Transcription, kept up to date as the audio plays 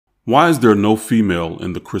Why is there no female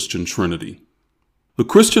in the Christian Trinity? The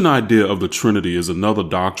Christian idea of the Trinity is another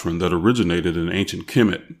doctrine that originated in ancient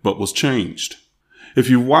Kemet, but was changed. If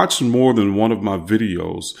you've watched more than one of my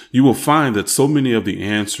videos, you will find that so many of the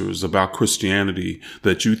answers about Christianity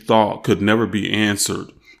that you thought could never be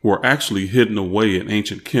answered were actually hidden away in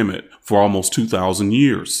ancient Kemet for almost 2,000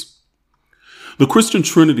 years. The Christian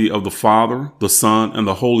Trinity of the Father, the Son, and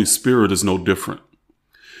the Holy Spirit is no different.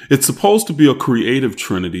 It's supposed to be a creative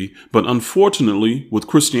Trinity, but unfortunately, with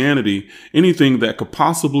Christianity, anything that could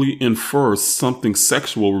possibly infer something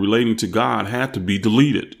sexual relating to God had to be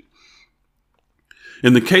deleted.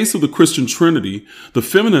 In the case of the Christian Trinity, the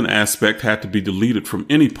feminine aspect had to be deleted from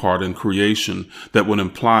any part in creation that would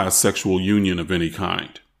imply a sexual union of any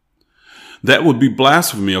kind. That would be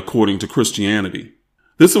blasphemy according to Christianity.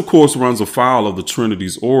 This, of course, runs afoul of the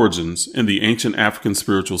Trinity's origins in the ancient African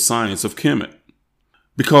spiritual science of Kemet.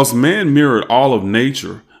 Because man mirrored all of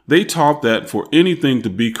nature, they taught that for anything to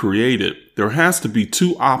be created, there has to be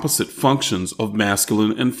two opposite functions of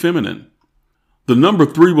masculine and feminine. The number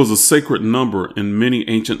 3 was a sacred number in many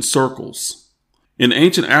ancient circles. In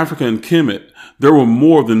ancient Africa and Kemet, there were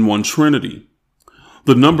more than one trinity.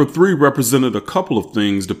 The number 3 represented a couple of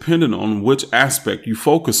things depending on which aspect you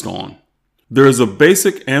focused on. There is a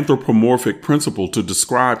basic anthropomorphic principle to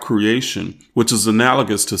describe creation, which is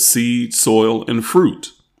analogous to seed, soil, and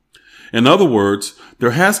fruit. In other words,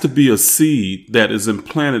 there has to be a seed that is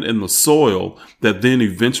implanted in the soil that then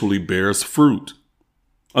eventually bears fruit.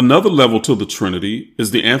 Another level to the Trinity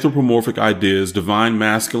is the anthropomorphic ideas divine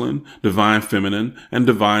masculine, divine feminine, and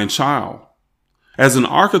divine child. As an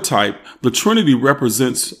archetype, the Trinity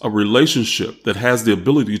represents a relationship that has the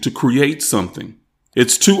ability to create something.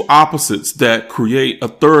 It's two opposites that create a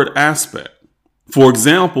third aspect. For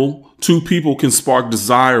example, two people can spark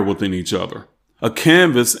desire within each other. A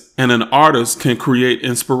canvas and an artist can create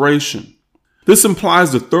inspiration. This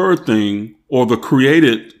implies the third thing, or the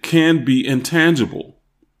created, can be intangible.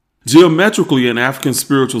 Geometrically, in African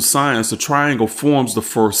spiritual science, the triangle forms the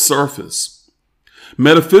first surface.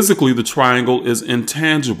 Metaphysically, the triangle is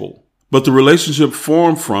intangible, but the relationship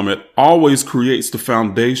formed from it always creates the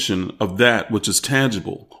foundation of that which is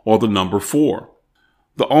tangible, or the number 4.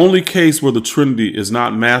 The only case where the Trinity is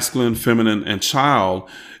not masculine, feminine, and child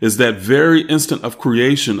is that very instant of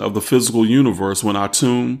creation of the physical universe when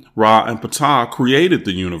Atum, Ra, and Ptah created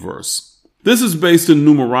the universe. This is based in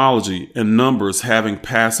numerology and numbers having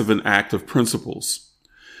passive and active principles.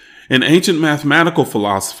 In ancient mathematical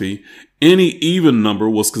philosophy, any even number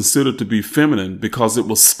was considered to be feminine because it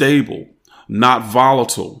was stable, not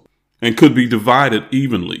volatile, and could be divided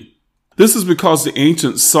evenly. This is because the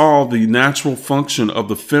ancients saw the natural function of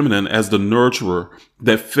the feminine as the nurturer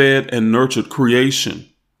that fed and nurtured creation.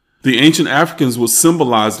 The ancient Africans would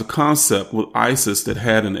symbolize the concept with Isis that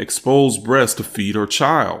had an exposed breast to feed her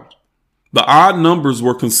child. The odd numbers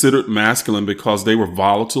were considered masculine because they were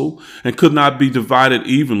volatile and could not be divided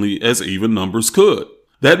evenly as even numbers could.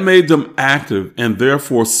 That made them active and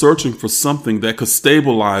therefore searching for something that could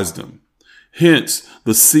stabilize them. Hence,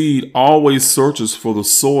 the seed always searches for the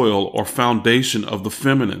soil or foundation of the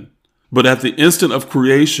feminine. But at the instant of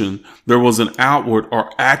creation, there was an outward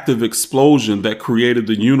or active explosion that created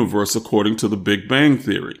the universe according to the Big Bang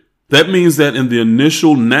Theory. That means that in the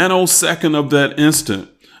initial nanosecond of that instant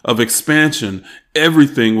of expansion,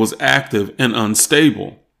 everything was active and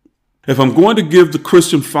unstable. If I'm going to give the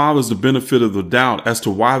Christian fathers the benefit of the doubt as to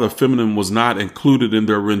why the feminine was not included in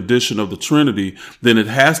their rendition of the Trinity, then it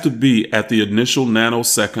has to be at the initial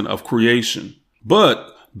nanosecond of creation.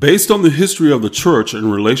 But based on the history of the church in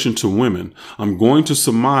relation to women, I'm going to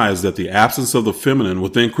surmise that the absence of the feminine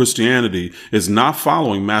within Christianity is not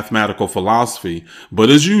following mathematical philosophy, but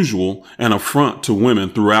as usual, an affront to women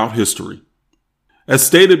throughout history. As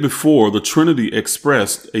stated before, the Trinity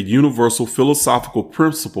expressed a universal philosophical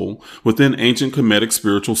principle within ancient Kemetic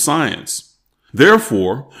spiritual science.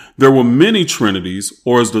 Therefore, there were many trinities,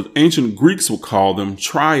 or as the ancient Greeks would call them,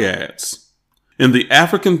 triads. In the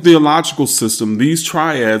African theological system, these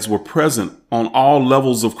triads were present on all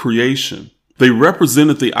levels of creation. They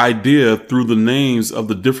represented the idea through the names of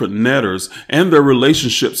the different netters and their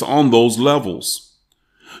relationships on those levels.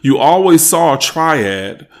 You always saw a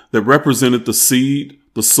triad that represented the seed,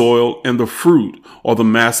 the soil, and the fruit, or the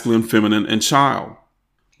masculine, feminine, and child.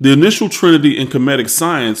 The initial trinity in Kemetic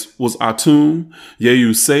science was Atum,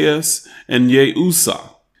 Yeuseus, and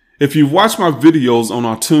Yeusa. If you've watched my videos on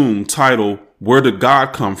Atum titled, Where Did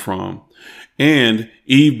God Come From? And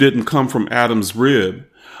Eve Didn't Come from Adam's Rib,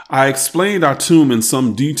 I explained Atum in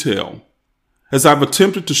some detail. as I've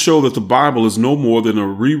attempted to show that the Bible is no more than a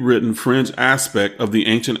rewritten fringe aspect of the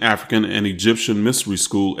ancient African and Egyptian mystery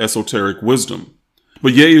school esoteric wisdom.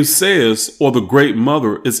 But Yeuses, or the Great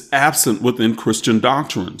Mother, is absent within Christian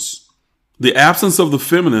doctrines. The absence of the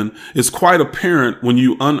feminine is quite apparent when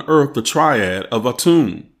you unearth the triad of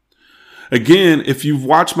Atum. Again, if you've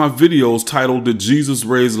watched my videos titled Did Jesus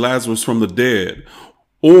Raise Lazarus from the Dead?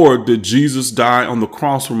 Or Did Jesus Die on the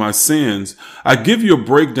Cross for My Sins? I give you a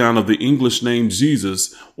breakdown of the English name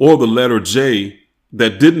Jesus, or the letter J,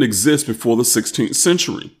 that didn't exist before the 16th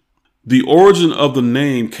century. The origin of the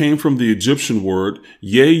name came from the Egyptian word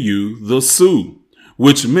Yehu the Su,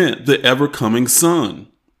 which meant the ever-coming son.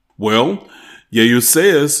 Well,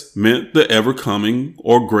 Yeuses meant the ever-coming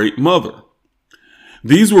or Great Mother.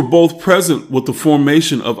 These were both present with the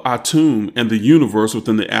formation of Atum and the universe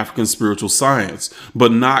within the African spiritual science,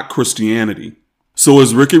 but not Christianity. So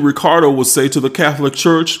as Ricky Ricardo would say to the Catholic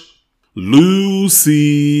Church,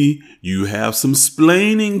 Lucy, you have some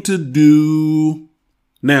splaining to do.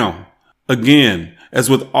 Now, again,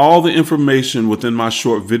 as with all the information within my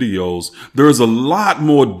short videos, there is a lot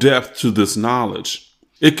more depth to this knowledge.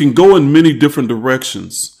 It can go in many different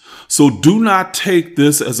directions. So do not take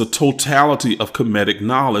this as a totality of Kemetic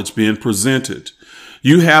knowledge being presented.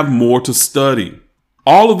 You have more to study.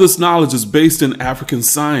 All of this knowledge is based in African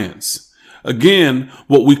science. Again,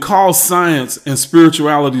 what we call science and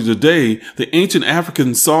spirituality today, the ancient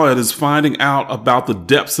Africans saw it as finding out about the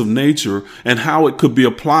depths of nature and how it could be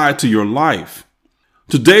applied to your life.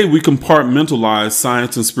 Today, we compartmentalize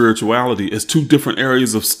science and spirituality as two different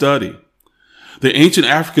areas of study. The ancient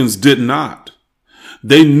Africans did not.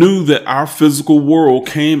 They knew that our physical world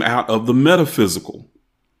came out of the metaphysical.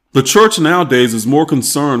 The church nowadays is more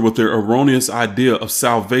concerned with their erroneous idea of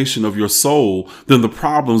salvation of your soul than the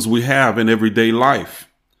problems we have in everyday life.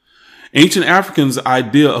 Ancient Africans'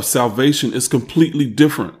 idea of salvation is completely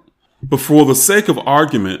different. But for the sake of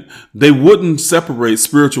argument, they wouldn't separate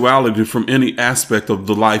spirituality from any aspect of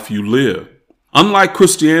the life you live. Unlike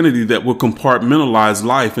Christianity that will compartmentalize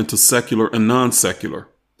life into secular and non-secular.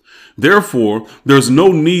 Therefore, there's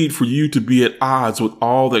no need for you to be at odds with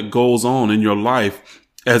all that goes on in your life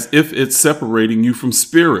as if it's separating you from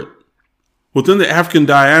spirit. Within the African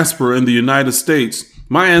diaspora in the United States,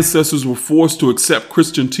 my ancestors were forced to accept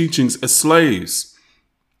Christian teachings as slaves.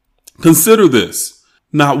 Consider this.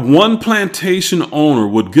 Not one plantation owner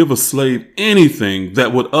would give a slave anything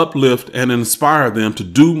that would uplift and inspire them to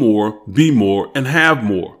do more, be more, and have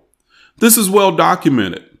more. This is well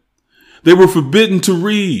documented. They were forbidden to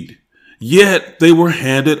read, yet they were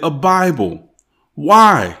handed a Bible.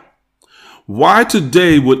 Why? Why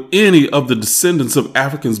today would any of the descendants of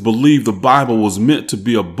Africans believe the Bible was meant to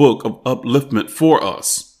be a book of upliftment for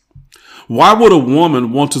us? Why would a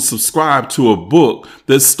woman want to subscribe to a book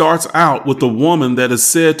that starts out with a woman that is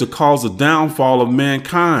said to cause the downfall of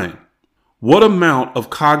mankind? What amount of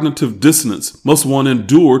cognitive dissonance must one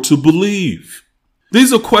endure to believe?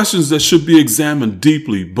 These are questions that should be examined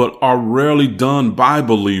deeply, but are rarely done by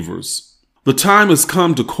believers. The time has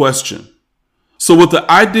come to question. So with the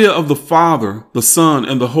idea of the Father, the Son,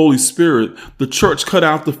 and the Holy Spirit, the church cut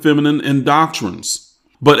out the feminine in doctrines.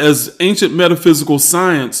 But as ancient metaphysical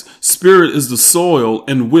science, spirit is the soil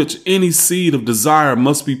in which any seed of desire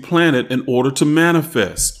must be planted in order to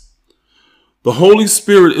manifest. The Holy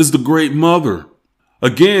Spirit is the Great Mother.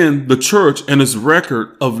 Again, the church and its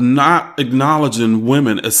record of not acknowledging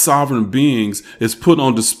women as sovereign beings is put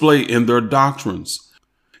on display in their doctrines.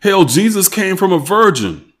 Hell, Jesus came from a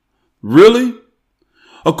virgin. Really?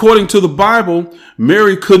 According to the Bible,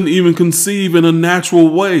 Mary couldn't even conceive in a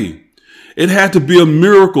natural way. It had to be a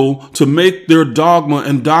miracle to make their dogma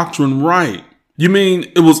and doctrine right. You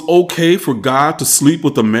mean it was okay for God to sleep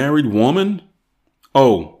with a married woman?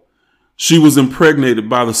 Oh, she was impregnated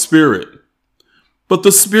by the Spirit. But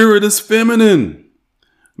the Spirit is feminine.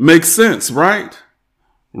 Makes sense, right?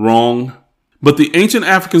 Wrong. But the ancient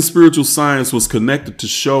African spiritual science was connected to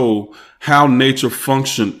show how nature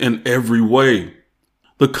functioned in every way.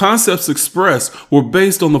 The concepts expressed were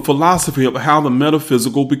based on the philosophy of how the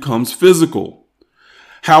metaphysical becomes physical,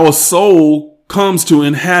 how a soul comes to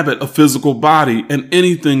inhabit a physical body and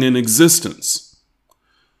anything in existence.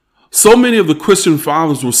 So many of the Christian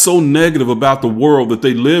fathers were so negative about the world that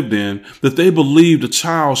they lived in that they believed a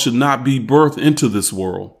child should not be birthed into this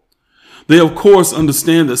world. They, of course,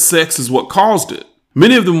 understand that sex is what caused it.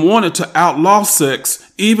 Many of them wanted to outlaw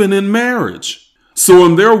sex even in marriage. So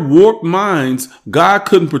in their warped minds, God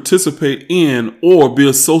couldn't participate in or be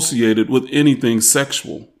associated with anything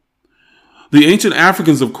sexual. The ancient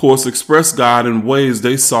Africans, of course, expressed God in ways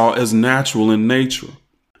they saw as natural in nature.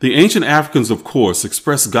 The ancient Africans, of course,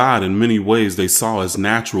 expressed God in many ways they saw as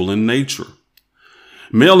natural in nature.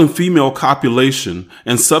 Male and female copulation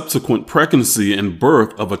and subsequent pregnancy and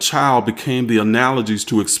birth of a child became the analogies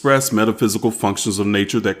to express metaphysical functions of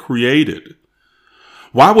nature that created.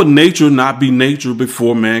 Why would nature not be nature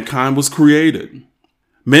before mankind was created?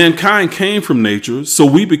 Mankind came from nature, so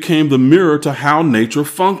we became the mirror to how nature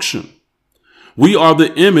functioned. We are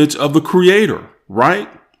the image of the Creator, right?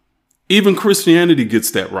 Even Christianity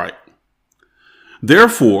gets that right.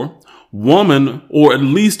 Therefore, woman, or at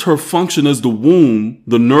least her function as the womb,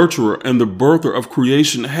 the nurturer, and the birther of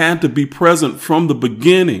creation, had to be present from the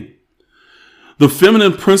beginning. The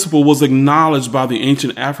feminine principle was acknowledged by the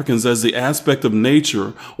ancient Africans as the aspect of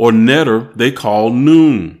nature, or neter, they called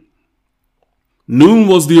Nun. Nun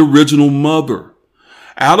was the original mother.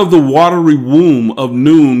 Out of the watery womb of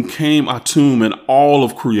Nun came Atum and all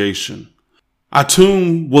of creation.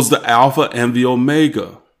 Atum was the Alpha and the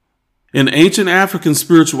Omega. In ancient African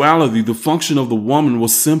spirituality, the function of the woman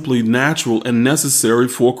was simply natural and necessary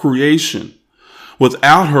for creation.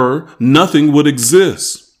 Without her, nothing would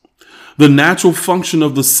exist. The natural function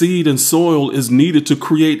of the seed and soil is needed to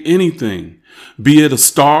create anything, be it a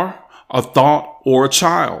star, a thought, or a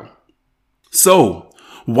child. So,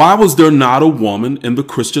 why was there not a woman in the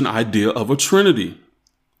Christian idea of a Trinity?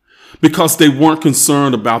 Because they weren't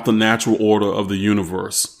concerned about the natural order of the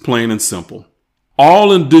universe, plain and simple.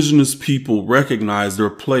 All indigenous people recognize their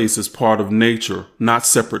place as part of nature, not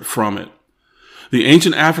separate from it. The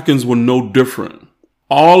ancient Africans were no different.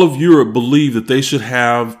 All of Europe believed that they should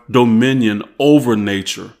have dominion over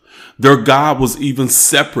nature. Their God was even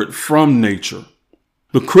separate from nature.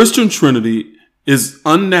 The Christian Trinity is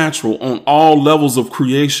unnatural on all levels of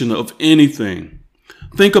creation of anything.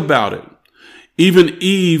 Think about it. Even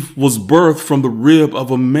Eve was birthed from the rib of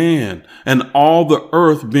a man, and all the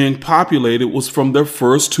earth being populated was from their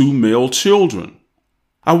first two male children.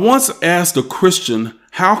 I once asked a Christian,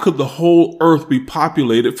 how could the whole earth be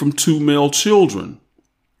populated from two male children?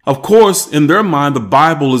 Of course, in their mind, the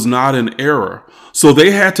Bible is not in error, so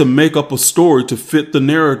they had to make up a story to fit the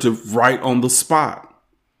narrative right on the spot.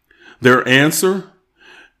 Their answer?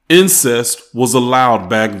 Incest was allowed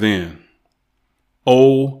back then.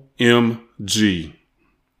 OMG.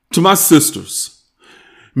 To my sisters,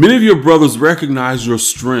 many of your brothers recognize your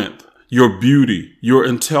strength, your beauty, your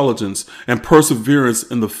intelligence, and perseverance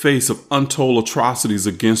in the face of untold atrocities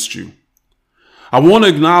against you. I want to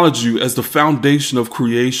acknowledge you as the foundation of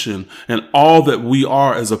creation, and all that we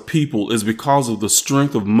are as a people is because of the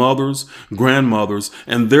strength of mothers, grandmothers,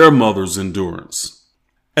 and their mothers' endurance.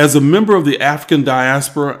 As a member of the African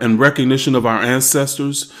diaspora and recognition of our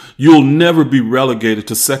ancestors, you'll never be relegated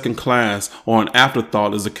to second class or an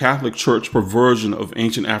afterthought as the Catholic Church perversion of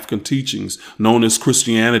ancient African teachings known as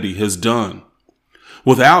Christianity has done.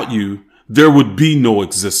 Without you, there would be no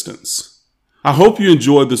existence. I hope you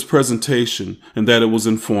enjoyed this presentation and that it was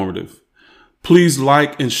informative. Please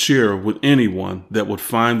like and share with anyone that would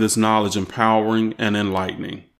find this knowledge empowering and enlightening.